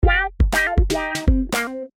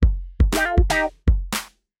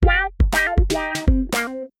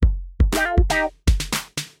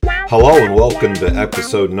Hello and welcome to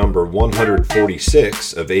episode number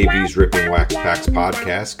 146 of AV's Ripping Wax Packs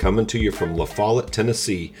podcast, coming to you from La Follette,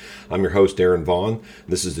 Tennessee. I'm your host, Aaron Vaughn.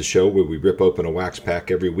 This is the show where we rip open a wax pack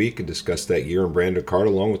every week and discuss that year and branded card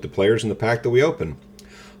along with the players in the pack that we open.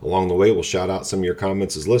 Along the way, we'll shout out some of your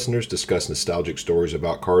comments as listeners, discuss nostalgic stories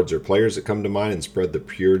about cards or players that come to mind, and spread the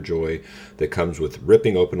pure joy that comes with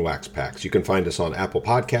ripping open wax packs. You can find us on Apple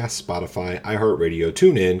Podcasts, Spotify, iHeartRadio,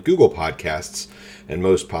 TuneIn, Google Podcasts, and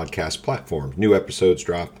most podcast platforms. New episodes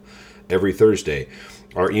drop every Thursday.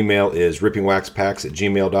 Our email is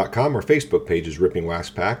rippingwaxpacks@gmail.com. Our Facebook page is Ripping Wax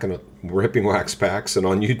Packs, and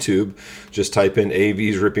on YouTube, just type in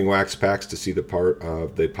AV's Ripping Wax Packs to see the part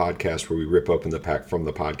of the podcast where we rip open the pack from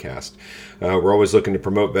the podcast. We're always looking to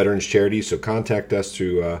promote veterans charities, so contact us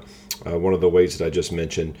through one of the ways that I just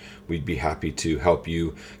mentioned. We'd be happy to help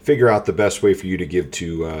you figure out the best way for you to give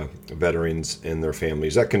to veterans and their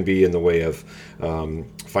families. That can be in the way of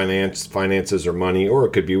finances or money, or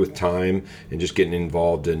it could be with time and just getting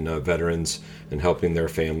involved in veterans and helping their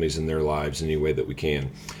families and their lives in any way that we can.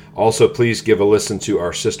 Also, please give a listen to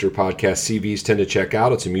our sister podcast, CVs Tend to Check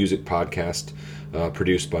Out. It's a music podcast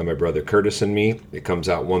produced by my brother Curtis and me. It comes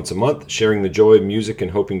out once a month, sharing the joy of music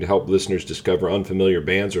and hoping to help listeners discover unfamiliar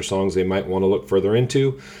bands or songs they might want to look further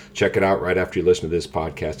into. Check it out right after you listen to this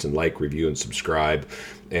podcast and like, review, and subscribe.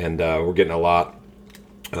 And we're getting a lot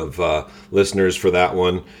of listeners for that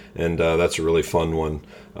one, and that's a really fun one.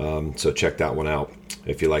 So check that one out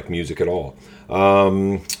if you like music at all.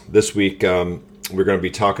 This week, we're going to be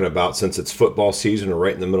talking about, since it's football season, or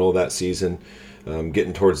right in the middle of that season,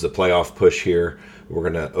 getting towards the playoff push here, we're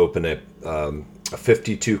going to open a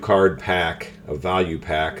 52 card pack, a value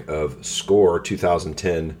pack of Score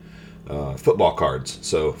 2010 football cards.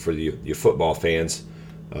 So for you football fans,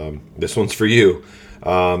 this one's for you.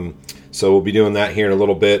 So we'll be doing that here in a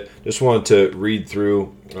little bit. Just wanted to read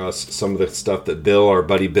through some of the stuff that our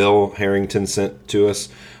buddy Bill Harrington sent to us.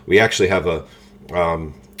 We actually have a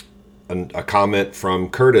comment from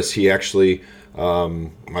Curtis. He actually,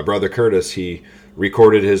 my brother Curtis, he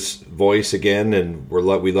recorded his voice again, and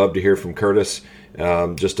we love to hear from Curtis.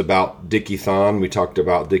 Just about Dickie Thon. We talked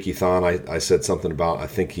about Dickie Thon. I said something about, I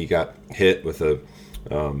think he got hit with a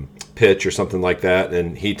pitch or something like that,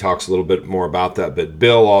 and he talks a little bit more about that. But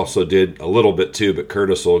Bill also did a little bit too, but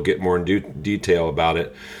Curtis will get more in detail about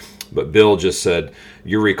it. But Bill just said,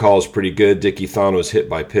 your recall is pretty good. Dickie Thon was hit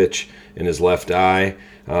by pitch in his left eye,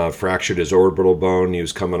 fractured his orbital bone. He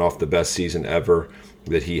was coming off the best season ever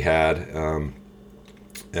that he had.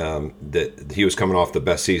 That he was coming off the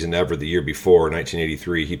best season ever the year before,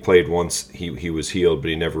 1983. He played once, he was healed, but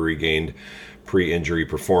he never regained pre-injury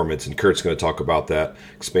performance. And Kurt's going to talk about that,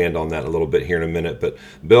 expand on that a little bit here in a minute. But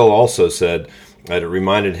Bill also said that it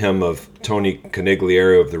reminded him of Tony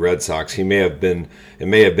Conigliaro of the Red Sox. It may have been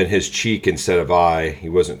his cheek instead of eye. He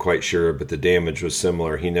wasn't quite sure, but the damage was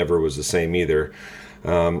similar. He never was the same either.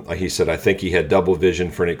 He said, I think he had double vision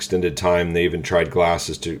for an extended time. They even tried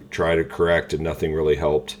glasses to try to correct, and nothing really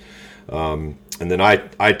helped. And then I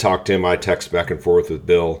talked to him. I text back and forth with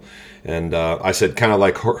Bill. And I said, kind of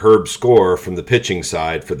like Herb Score from the pitching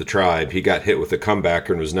side for the Tribe. He got hit with a comebacker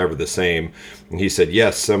and was never the same. And he said,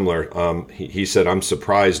 yes, similar. He said, I'm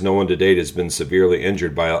surprised no one to date has been severely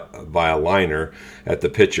injured by a liner at the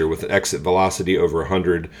pitcher with an exit velocity over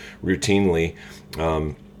 100 routinely.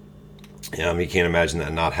 You can't imagine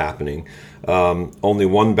that not happening. Only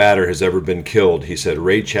one batter has ever been killed. He said,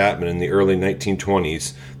 Ray Chapman in the early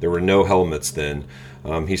 1920s. There were no helmets then.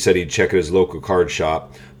 He said he'd check at his local card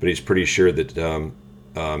shop, but he's pretty sure that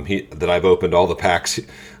that I've opened all the packs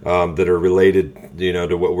that are related,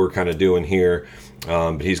 to what we're kind of doing here.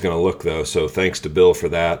 But he's going to look, though. So thanks to Bill for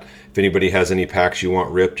that. If anybody has any packs you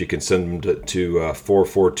want ripped, you can send them to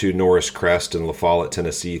 442 Norris Crest in La Follette,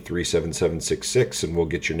 Tennessee, 37766, and we'll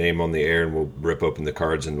get your name on the air, and we'll rip open the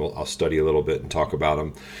cards, and I'll study a little bit and talk about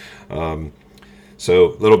them.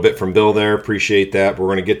 So a little bit from Bill there. Appreciate that. We're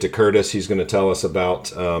going to get to Curtis. He's going to tell us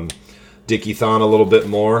about Dickie Thon a little bit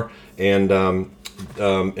more. And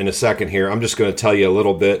in a second here, I'm just going to tell you a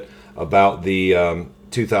little bit about the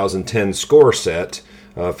 2010 score set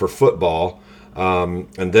for football.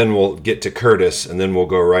 And then we'll get to Curtis, and then we'll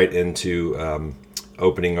go right into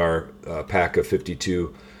opening our pack of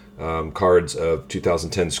 52 cards of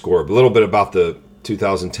 2010 score. But a little bit about the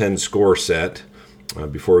 2010 score set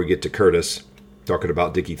before we get to Curtis, talking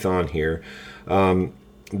about Dickie Thon here.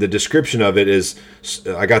 The description of it is,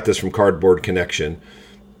 I got this from Cardboard Connection.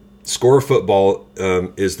 Score Football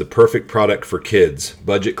is the perfect product for kids,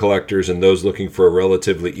 budget collectors, and those looking for a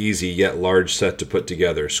relatively easy yet large set to put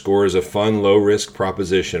together. Score is a fun, low-risk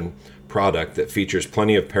proposition product that features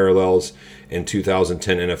plenty of parallels in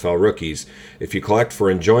 2010 NFL rookies. If you collect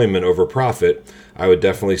for enjoyment over profit, I would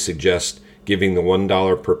definitely suggest giving the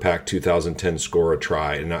 $1 per pack 2010 score a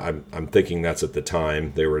try. And I'm thinking that's at the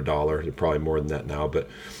time. They were $1. They're probably more than that now. But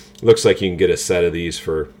it looks like you can get a set of these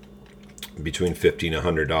for between $50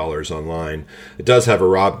 and $100 online. It does have a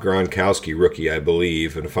Rob Gronkowski rookie, I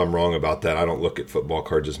believe. And if I'm wrong about that, I don't look at football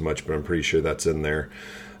cards as much, but I'm pretty sure that's in there.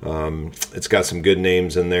 It's got some good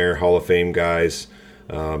names in there, Hall of Fame guys,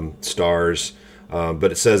 stars.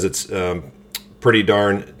 But it says it's pretty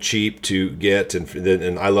darn cheap to get,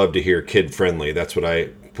 and I love to hear kid friendly. That's what I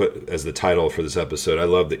put as the title for this episode. I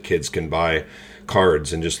love that kids can buy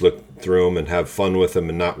cards and just look through them and have fun with them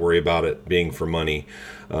and not worry about it being for money.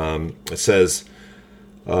 It says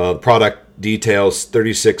product details,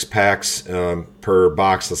 36 packs per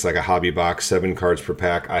box. That's like a hobby box, 7 cards per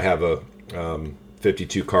pack. I have a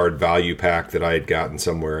 52 card value pack that I had gotten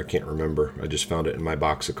somewhere. I can't remember. I just found it in my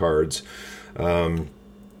box of cards.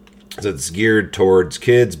 So it's geared towards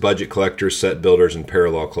kids, budget collectors, set builders, and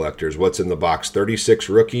parallel collectors. What's in the box? 36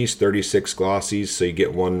 rookies, 36 glossies, so you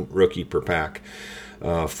get 1 rookie per pack.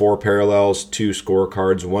 4 parallels, 2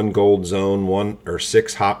 scorecards, 1 gold zone,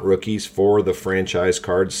 6 hot rookies, 4 the franchise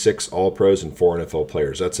cards, 6 all-pros, and 4 NFL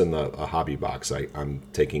players. That's in a hobby box. I'm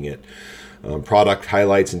taking it. Product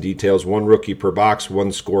highlights and details, 1 rookie per box,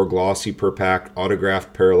 1 score glossy per pack,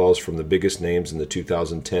 autographed parallels from the biggest names in the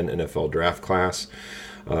 2010 NFL draft class.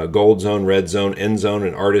 Gold zone, red zone, end zone,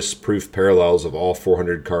 and artist proof parallels of all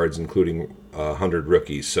 400 cards, including 100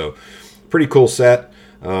 rookies. So, pretty cool set.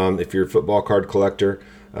 If you're a football card collector,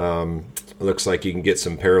 it looks like you can get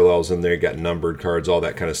some parallels in there. You got numbered cards, all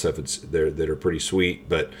that kind of stuff. That are pretty sweet,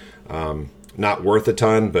 but not worth a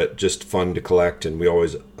ton, but just fun to collect. And we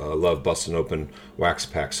always love busting open wax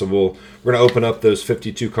packs. So we're going to open up those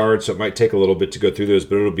 52 cards. So it might take a little bit to go through those,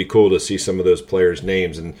 but it'll be cool to see some of those players'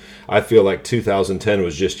 names. And I feel like 2010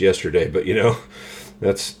 was just yesterday, but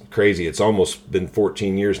that's crazy. It's almost been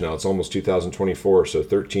 14 years now. It's almost 2024, so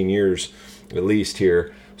 13 years at least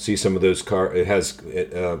here. See some of those cards. It has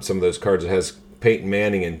some of those cards. It has Peyton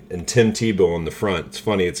Manning and Tim Tebow on the front. It's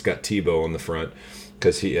funny. It's got Tebow on the front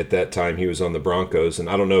because at that time he was on the Broncos, and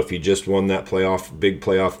I don't know if he just won that big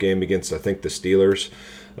playoff game against, I think, the Steelers,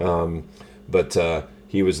 but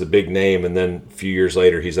he was the big name. And then a few years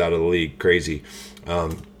later, he's out of the league. Crazy.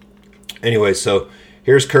 Anyway, so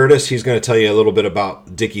here's Curtis. He's going to tell you a little bit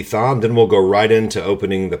about Dickie Thon. Then we'll go right into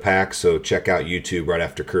opening the pack. So check out YouTube right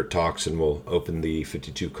after Kurt talks, and we'll open the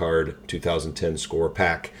 52 card 2010 score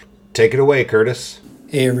pack. Take it away, Curtis.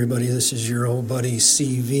 Hey everybody, this is your old buddy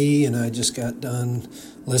CV, and I just got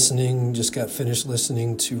finished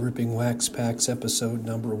listening to Ripping Wax Packs episode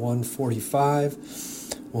number 145.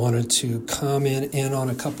 Wanted to comment in on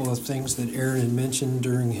a couple of things that Aaron had mentioned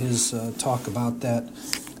during his talk about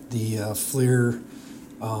the Fleer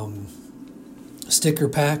sticker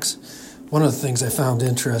packs. One of the things I found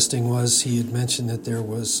interesting was he had mentioned that there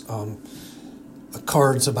was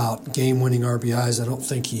cards about game-winning RBIs. I don't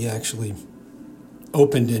think he actually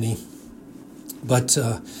opened any, but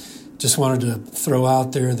just wanted to throw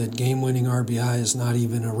out there that game-winning RBI is not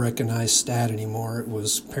even a recognized stat anymore. It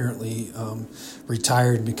was apparently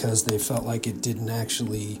retired because they felt like it didn't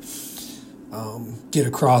actually get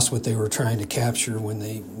across what they were trying to capture when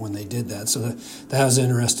they did that. So that was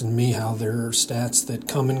interesting to me, how there are stats that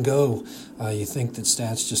come and go. You think that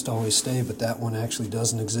stats just always stay, but that one actually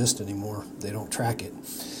doesn't exist anymore. They don't track it.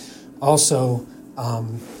 Also,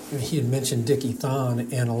 he had mentioned Dickie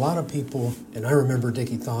Thon, and a lot of people, and I remember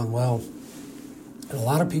Dickie Thon well, and a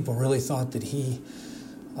lot of people really thought that he,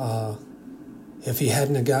 if he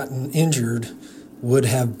hadn't have gotten injured, would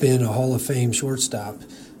have been a Hall of Fame shortstop.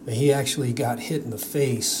 But he actually got hit in the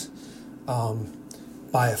face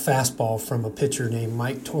by a fastball from a pitcher named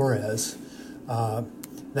Mike Torres.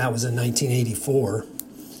 That was in 1984,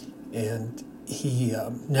 and he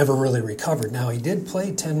never really recovered. Now, he did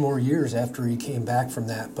play 10 more years after he came back from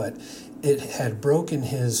that, but it had broken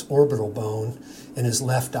his orbital bone in his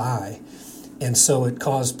left eye, and so it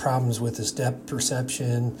caused problems with his depth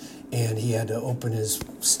perception, and he had to open his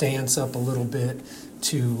stance up a little bit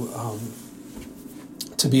to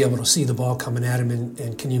be able to see the ball coming at him,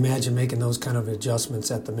 and can you imagine making those kind of adjustments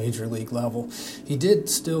at the major league level? He did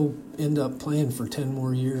still end up playing for 10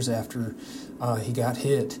 more years after he got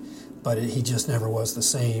hit, but he just never was the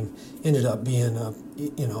same. Ended up being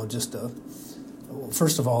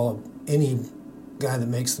first of all, any guy that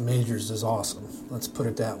makes the majors is awesome. Let's put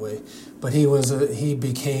it that way. But he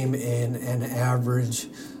became an average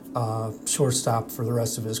shortstop for the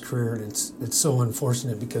rest of his career, and it's so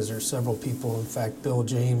unfortunate because there's several people. In fact, Bill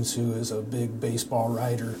James, who is a big baseball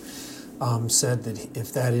writer, said that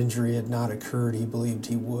if that injury had not occurred, he believed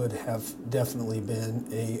he would have definitely been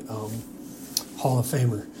a Hall of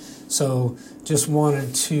Famer. So just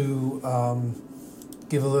wanted to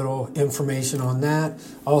give a little information on that.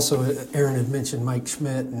 Also, Aaron had mentioned Mike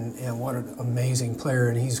Schmidt and what an amazing player,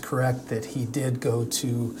 and he's correct that he did go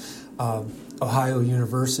to Ohio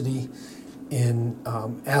University in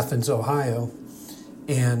Athens, Ohio,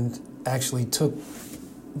 and actually took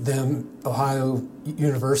Ohio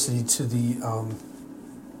University to the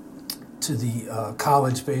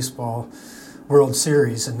college baseball World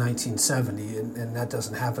Series in 1970, and that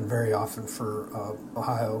doesn't happen very often for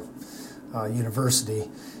Ohio University,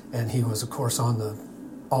 and he was, of course, on the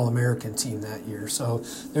All-American team that year. So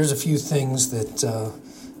there's a few things that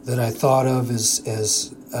I thought of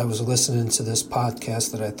as I was listening to this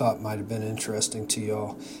podcast that I thought might have been interesting to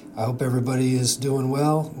y'all. I hope everybody is doing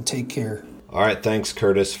well, and take care. All right, thanks,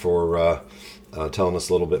 Curtis, for telling us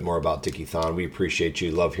a little bit more about Dickie Thon. We appreciate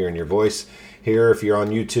you. Love hearing your voice. Here, if you're on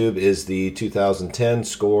YouTube, is the 2010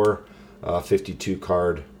 Score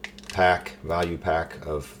 52-card value pack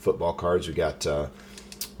of football cards. We got,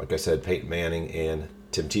 like I said, Peyton Manning and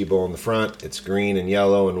Tim Tebow on the front. It's green and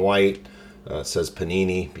yellow and white. It says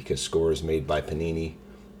Panini because Score is made by Panini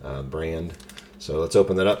brand. So let's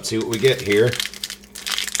open that up and see what we get here.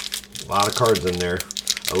 A lot of cards in there.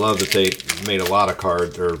 I love that they made a lot of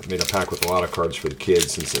cards, or made a pack with a lot of cards for the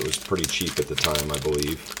kids, since it was pretty cheap at the time, I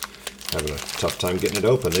believe. Having a tough time getting it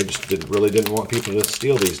open. They just really didn't want people to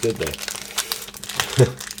steal these, did they?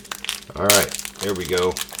 All right, there we go.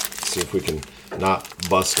 Let's see if we can not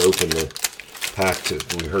bust open the pack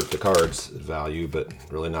we hurt the cards value, but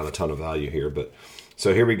really not a ton of value here. But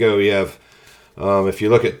so here we go. You have, if you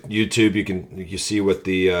look at YouTube, you see what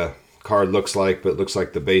the card looks like, but it looks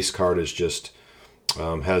like the base card is just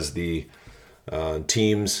has the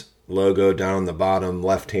team's logo down in the bottom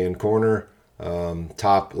left-hand corner.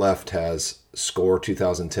 Top left has Score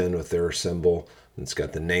 2010 with their symbol. It's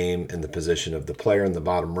got the name and the position of the player in the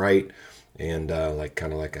bottom right, and I don't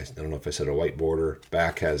know if I said a white border.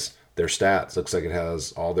 Back has their stats. Looks like it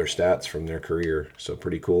has all their stats from their career. So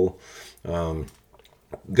pretty cool.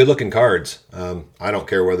 Good looking cards. I don't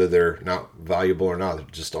care whether they're not valuable or not. They're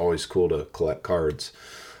just always cool to collect cards.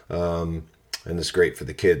 And it's great for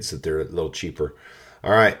the kids that they're a little cheaper.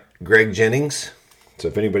 All right, Greg Jennings. So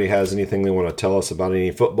if anybody has anything they want to tell us about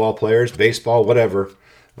any football players, baseball, whatever.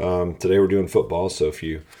 Today we're doing football, so if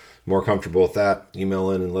you're more comfortable with that, email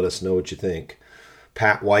in and let us know what you think.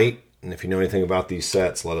 Pat White, and if you know anything about these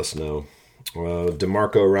sets, let us know.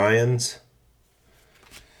 DeMarco Ryans.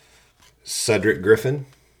 Cedric Griffin.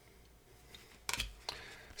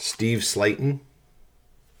 Steve Slayton.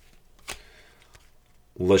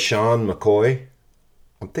 LaShawn McCoy.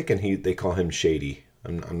 I'm thinking they call him Shady.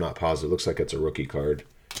 I'm not positive. Looks like it's a rookie card.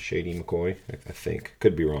 Shady McCoy, I think.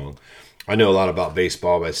 Could be wrong. I know a lot about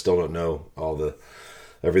baseball, but I still don't know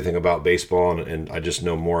everything about baseball, and I just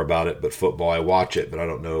know more about it. But football, I watch it, but I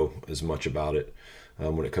don't know as much about it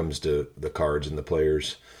when it comes to the cards and the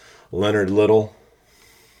players. Leonard Little.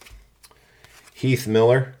 Heath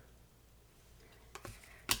Miller.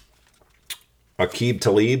 Aqib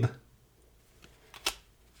Talib.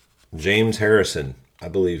 James Harrison. I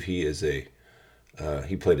believe he is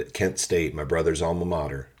he played at Kent State, my brother's alma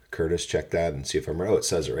mater. Curtis, check that and see if I'm right. Oh, it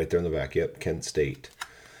says it right there in the back. Yep, Kent State.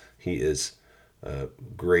 He is a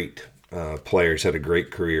great player. He's had a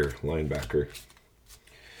great career, linebacker.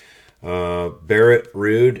 Barrett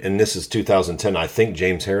Ruud, and this is 2010. I think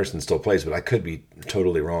James Harrison still plays, but I could be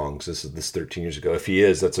totally wrong because this is 13 years ago. If he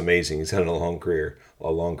is, that's amazing. He's had a long career.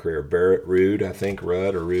 Barrett Ruud, I think,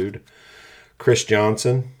 Ruud. Chris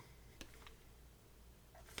Johnson.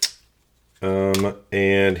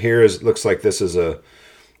 And here looks like this is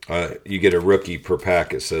you get a rookie per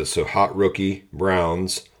pack. It says, so hot rookie,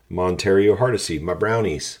 Browns, Montario Hardesty, my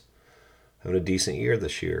Brownies. Having a decent year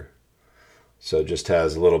this year. So it just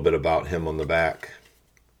has a little bit about him on the back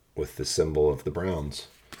with the symbol of the Browns.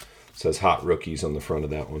 It says hot rookies on the front of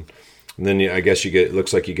that one. And then I guess it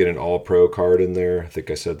looks like you get an all-pro card in there. I think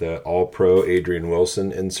I said that. All-pro Adrian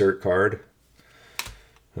Wilson insert card.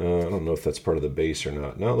 I don't know if that's part of the base or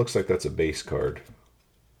not. No, it looks like that's a base card.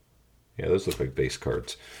 Yeah, those look like base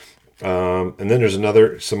cards. And then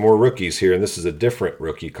there's some more rookies here, and this is a different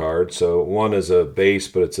rookie card. So one is a base,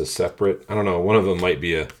 but it's a separate. I don't know. One of them might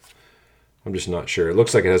be I'm just not sure. It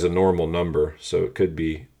looks like it has a normal number, so it could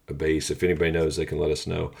be a base. If anybody knows, they can let us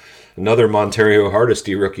know. Another Montario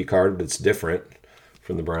Hardesty rookie card, but it's different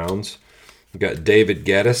from the Browns. We've got David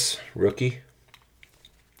Geddes, rookie.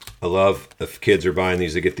 I love if kids are buying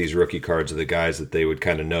these, they get these rookie cards of the guys that they would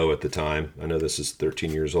kind of know at the time. I know this is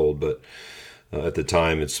 13 years old, but at the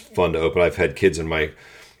time. It's fun to open. I've had kids in my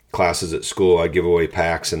classes at school. I give away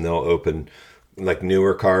packs, and they'll open like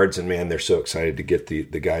newer cards, and man, they're so excited to get the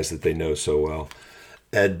guys that they know so well.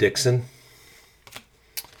 Ed Dixon,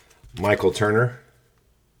 Michael Turner,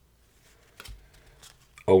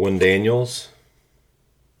 Owen Daniels,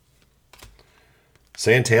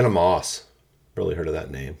 Santana Moss. Really heard of that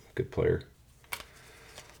name. Good player.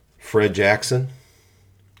 Fred Jackson.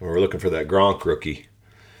 We're looking for that Gronk rookie.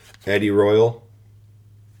 Eddie Royal.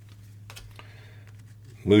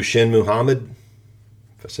 Mushin Muhammad.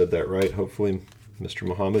 If I said that right, hopefully, Mr.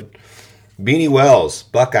 Muhammad. Beanie Wells,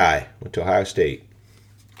 Buckeye. Went to Ohio State.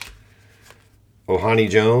 Ohani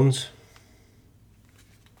Jones.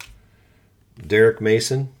 Derek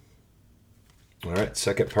Mason. All right,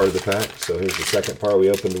 second part of the pack. So here's the second part. We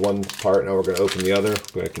opened one part. Now we're going to open the other.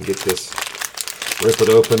 I can get this, rip it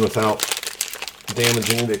open without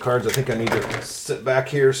damaging any of the cards. I think I need to sit back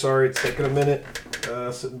here. Sorry, it's taking a minute.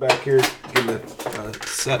 Sitting back here, getting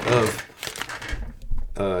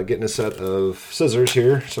a set of scissors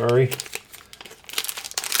here. Sorry.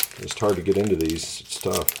 It's hard to get into these. It's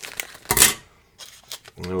tough.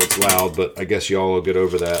 I know it's loud, but I guess y'all will get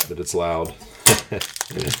over that it's loud.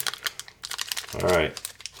 All right,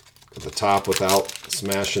 at the top without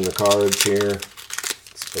smashing the cards here.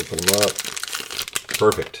 Let's open them up.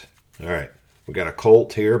 Perfect. All right, we got a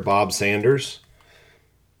Colt here, Bob Sanders.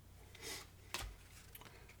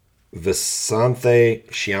 Visanthe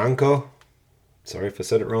Shianco. Sorry if I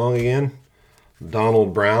said it wrong again.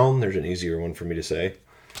 Donald Brown. There's an easier one for me to say.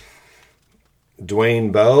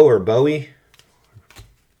 Dwayne Bowe or Bowie.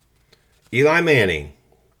 Eli Manning.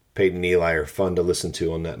 Peyton and Eli are fun to listen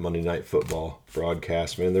to on that Monday Night Football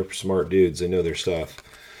broadcast. Man, they're smart dudes. They know their stuff.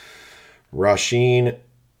 Rasheen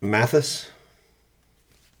Mathis.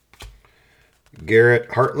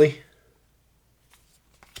 Garrett Hartley.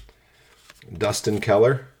 Dustin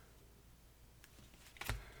Keller.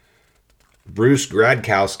 Bruce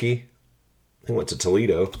Gradkowski. He went to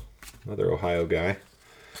Toledo. Another Ohio guy.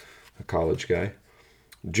 A college guy.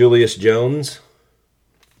 Julius Jones.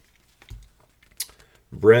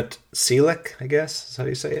 Brent Seelick, I guess is how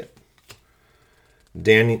you say it.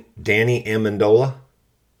 Danny Amendola.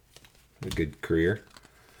 A good career.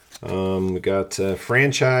 We got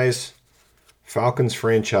franchise. Falcons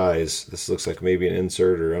franchise. This looks like maybe an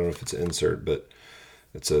insert, or I don't know if it's an insert, but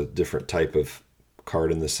it's a different type of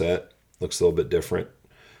card in the set. Looks a little bit different.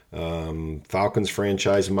 Falcons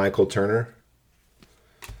franchise, Michael Turner.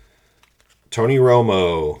 Tony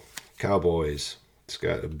Romo, Cowboys. It's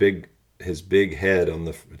got his big head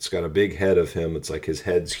it's got a big head of him. It's like his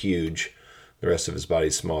head's huge. The rest of his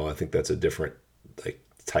body's small. I think that's a different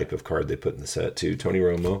type of card they put in the set too. Tony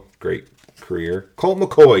Romo, great career. Colt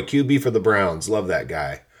McCoy, QB for the Browns. Love that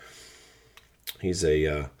guy. He's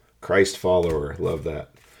a Christ follower. Love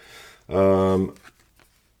that.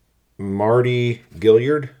 Marty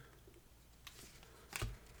Gilliard.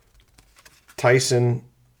 Tyson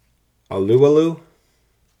Alualu.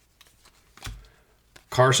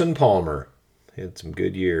 Carson Palmer. He had some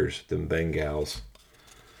good years, them Bengals.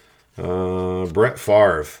 Brett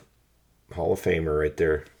Favre. Hall of Famer right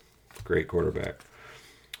there. Great quarterback.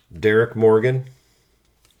 Derek Morgan.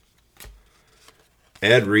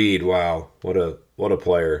 Ed Reed. Wow. What a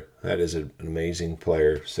player. That is an amazing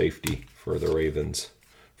player. Safety for the Ravens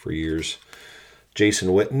for years. Jason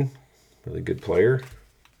Witten. Really good player.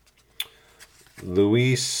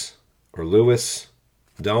 Louis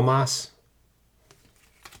Delmas.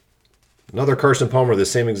 Another Carson Palmer, the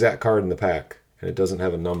same exact card in the pack. And it doesn't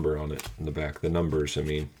have a number on it in the back. The numbers,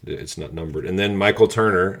 it's not numbered. And then Michael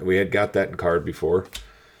Turner. We had got that card before.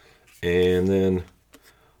 And then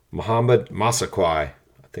Muhammad Massaquoi. I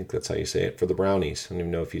think that's how you say it, for the Brownies. I don't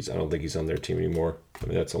even know if I don't think he's on their team anymore. I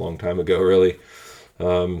mean, that's a long time ago, really.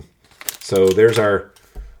 So there's our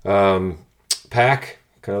pack,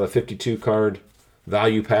 kind of the 52 card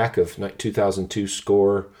value pack of 2002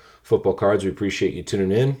 score football cards. We appreciate you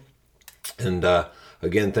tuning in. And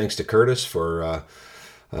again, thanks to Curtis for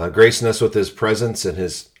gracing us with his presence and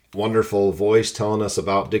his wonderful voice telling us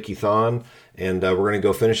about Dickie Thon. And we're going to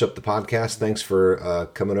go finish up the podcast. Thanks for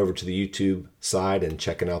coming over to the YouTube side and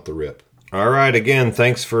checking out the rip. All right, again,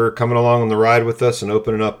 thanks for coming along on the ride with us and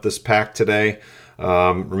opening up this pack today.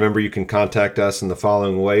 Remember, you can contact us in the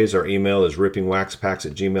following ways. Our email is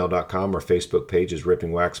rippingwaxpacks@gmail.com. Our Facebook page is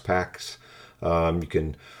Ripping Wax Packs. You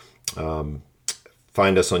can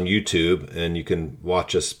find us on YouTube, and you can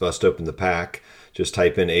watch us bust open the pack. Just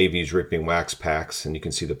type in AV's Ripping Wax Packs, and you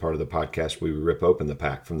can see the part of the podcast where we rip open the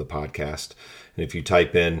pack from the podcast. And if you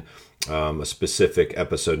type in a specific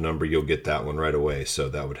episode number, you'll get that one right away. So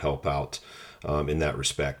that would help out in that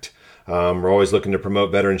respect. We're always looking to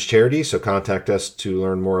promote veterans charities, so contact us to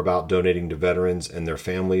learn more about donating to veterans and their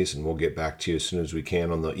families, and we'll get back to you as soon as we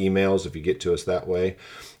can on the emails if you get to us that way.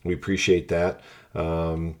 We appreciate that.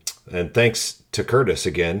 And thanks to Curtis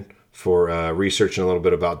again for researching a little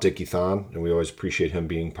bit about Dickie Thon, and we always appreciate him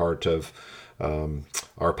being part of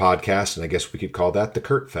our podcast, and I guess we could call that the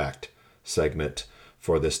Kurt Fact segment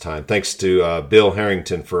for this time. Thanks to Bill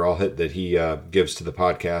Harrington for all that he gives to the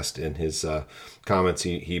podcast and his comments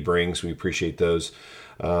he brings. We appreciate those.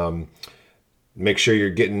 Make sure you're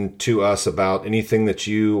getting to us about anything that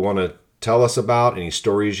you want to tell us about, any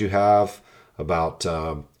stories you have about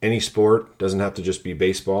any sport. Doesn't have to just be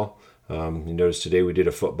baseball. You notice today we did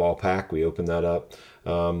a football pack. We opened that up.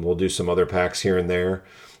 We'll do some other packs here and there.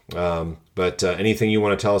 But anything you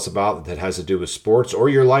want to tell us about that has to do with sports or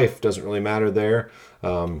your life, doesn't really matter there.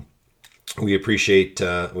 We appreciate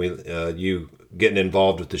you getting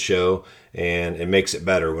involved with the show, and it makes it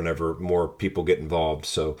better whenever more people get involved.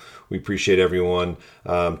 So we appreciate everyone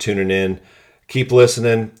tuning in. Keep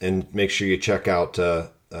listening, and make sure you check out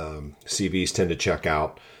CVs Tend to Check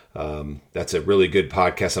Out. That's a really good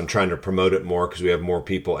podcast. I'm trying to promote it more because we have more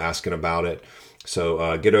people asking about it.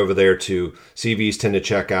 So get over there to CVs Tend to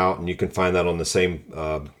Check Out, and you can find that on the same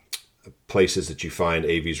places that you find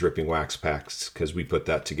AV's Ripping Wax Packs, because we put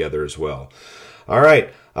that together as well. All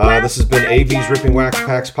right. This has been AV's Ripping Wax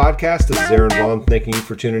Packs podcast. This is Aaron Vaughn thanking you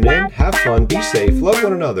for tuning in. Have fun, be safe, love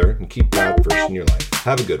one another, and keep God first in your life.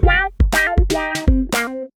 Have a good one.